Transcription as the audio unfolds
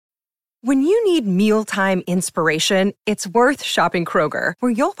When you need mealtime inspiration, it's worth shopping Kroger,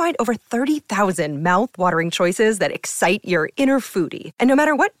 where you'll find over 30,000 mouth-watering choices that excite your inner foodie. And no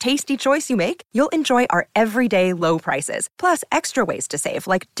matter what tasty choice you make, you'll enjoy our everyday low prices, plus extra ways to save,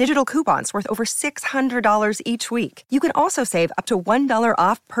 like digital coupons worth over $600 each week. You can also save up to $1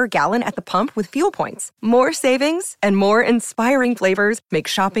 off per gallon at the pump with fuel points. More savings and more inspiring flavors make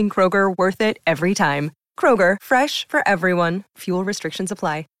shopping Kroger worth it every time. Kroger, fresh for everyone. Fuel restrictions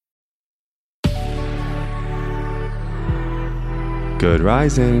apply. Good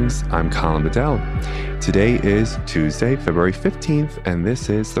risings, I'm Colin Bedell. Today is Tuesday, February 15th, and this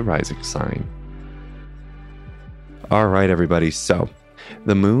is the Rising Sign. All right, everybody, so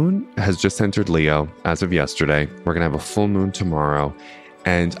the moon has just entered Leo as of yesterday. We're going to have a full moon tomorrow,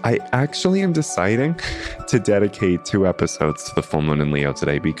 and I actually am deciding to dedicate 2 episodes to the full moon in Leo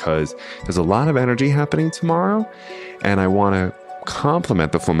today because there's a lot of energy happening tomorrow, and I want to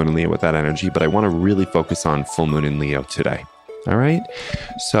complement the full moon in Leo with that energy, but I want to really focus on full moon in Leo today. All right.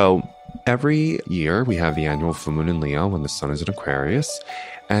 So every year we have the annual full moon in Leo when the sun is in Aquarius.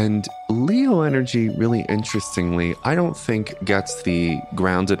 And Leo energy, really interestingly, I don't think gets the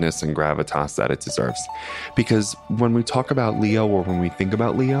groundedness and gravitas that it deserves. Because when we talk about Leo or when we think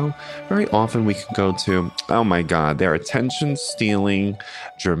about Leo, very often we can go to, oh my God, they're attention-stealing,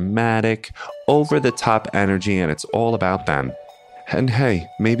 dramatic, over-the-top energy, and it's all about them. And hey,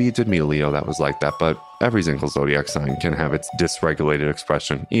 maybe you did meet a Leo that was like that, but every single zodiac sign can have its dysregulated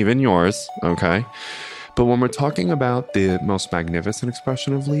expression, even yours, okay? But when we're talking about the most magnificent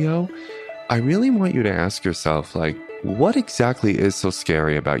expression of Leo, I really want you to ask yourself, like, what exactly is so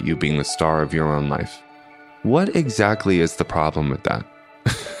scary about you being the star of your own life? What exactly is the problem with that?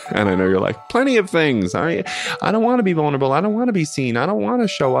 And I know you're like, plenty of things. I don't want to be vulnerable. I don't want to be seen. I don't want to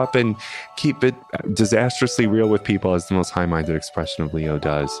show up and keep it disastrously real with people as the most high-minded expression of Leo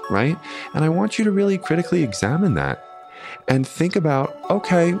does, right? And I want you to really critically examine that and think about,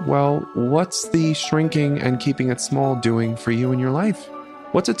 okay, well, what's the shrinking and keeping it small doing for you in your life?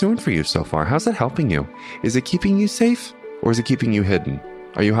 What's it doing for you so far? How's it helping you? Is it keeping you safe or is it keeping you hidden?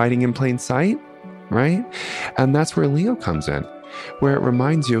 Are you hiding in plain sight, right? And that's where Leo comes in, where it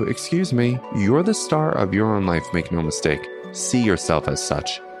reminds you, excuse me, you're the star of your own life, make no mistake. See yourself as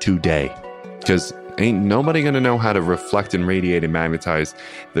such today, because ain't nobody going to know how to reflect and radiate and magnetize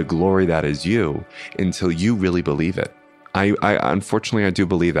the glory that is you until you really believe it. I unfortunately, I do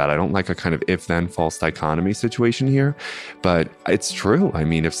believe that. I don't like a kind of if-then false dichotomy situation here, but it's true. I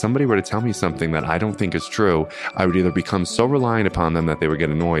mean, if somebody were to tell me something that I don't think is true, I would either become so reliant upon them that they would get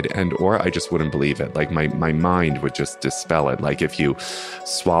annoyed or I just wouldn't believe it. Like my mind would just dispel it. Like if you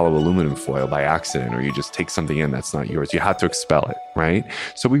swallow aluminum foil by accident or you just take something in that's not yours, you have to expel it, right?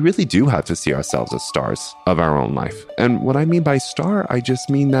 So we really do have to see ourselves as stars of our own life. And what I mean by star, I just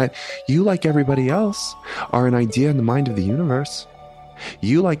mean that you, like everybody else, are an idea in the mind of the universe.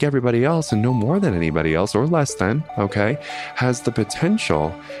 You, like everybody else, and no more than anybody else or less than, okay, has the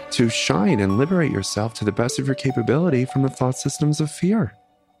potential to shine and liberate yourself to the best of your capability from the thought systems of fear,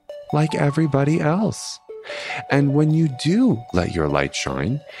 like everybody else. And when you do let your light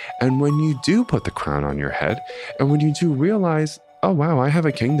shine, and when you do put the crown on your head, and when you do realize, oh wow, I have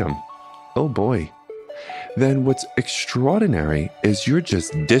a kingdom, oh boy, then what's extraordinary is you're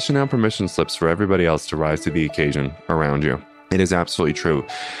just dishing out permission slips for everybody else to rise to the occasion around you. It is absolutely true.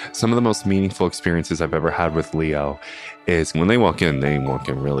 Some of the most meaningful experiences I've ever had with Leo is when they walk in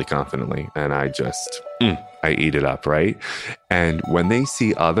really confidently. And I just, I eat it up, right? And when they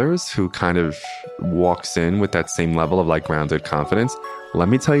see others who kind of walks in with that same level of like grounded confidence, let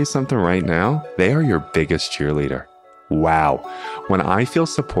me tell you something right now, they are your biggest cheerleader. Wow. When I feel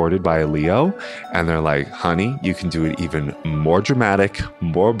supported by a Leo and they're like, honey, you can do it even more dramatic,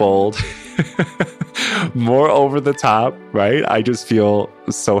 more bold, more over the top, right? I just feel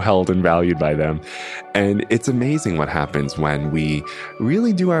so held and valued by them. And it's amazing what happens when we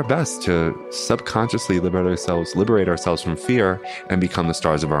really do our best to subconsciously liberate ourselves from fear and become the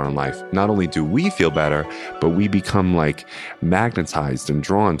stars of our own life. Not only do we feel better, but we become like magnetized and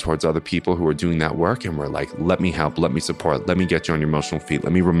drawn towards other people who are doing that work. And we're like, let me help, let me support, let me get you on your emotional feet.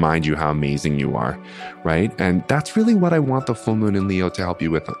 Let me remind you how amazing you are, right? And that's really what I want the full moon in Leo to help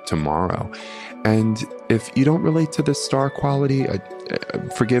you with tomorrow. And if you don't relate to this star quality,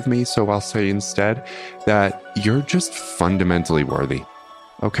 forgive me, so I'll say instead that you're just fundamentally worthy,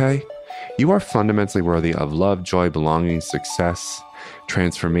 okay? You are fundamentally worthy of love, joy, belonging, success,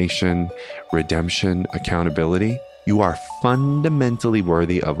 transformation, redemption, accountability. You are fundamentally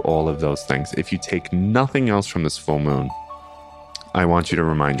worthy of all of those things. If you take nothing else from this full moon, I want you to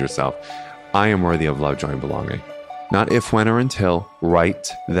remind yourself, I am worthy of love, joy, and belonging. Not if, when, or until. Right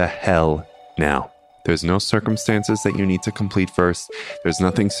the hell now. There's no circumstances that you need to complete first. There's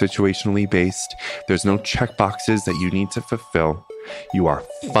nothing situationally based. There's no checkboxes that you need to fulfill. You are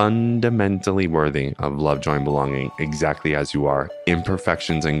fundamentally worthy of love, joy, and belonging exactly as you are,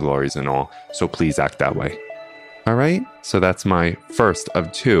 imperfections and glories and all. So please act that way. All right? So that's my first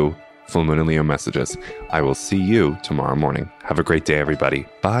of 2 Full Moon and Leo messages. I will see you tomorrow morning. Have a great day, everybody.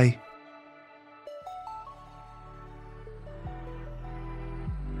 Bye.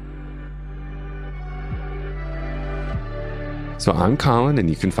 So I'm Colin, and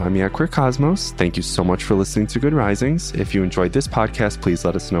you can find me at Queer Cosmos. Thank you so much for listening to Good Risings. If you enjoyed this podcast, please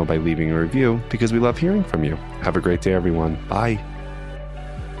let us know by leaving a review, because we love hearing from you. Have a great day, everyone. Bye.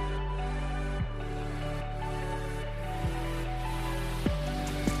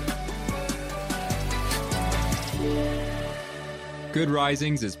 Good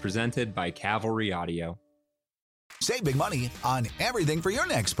Risings is presented by Cavalry Audio. Save big money on everything for your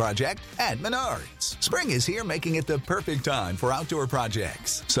next project at Menards. Spring is here, making it the perfect time for outdoor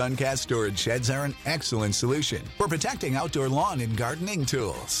projects. Suncast storage sheds are an excellent solution for protecting outdoor lawn and gardening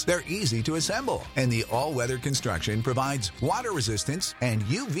tools. They're easy to assemble, and the all-weather construction provides water resistance and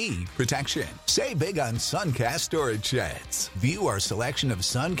UV protection. Save big on Suncast storage sheds. View our selection of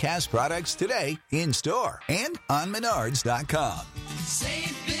Suncast products today in store and on Menards.com. Save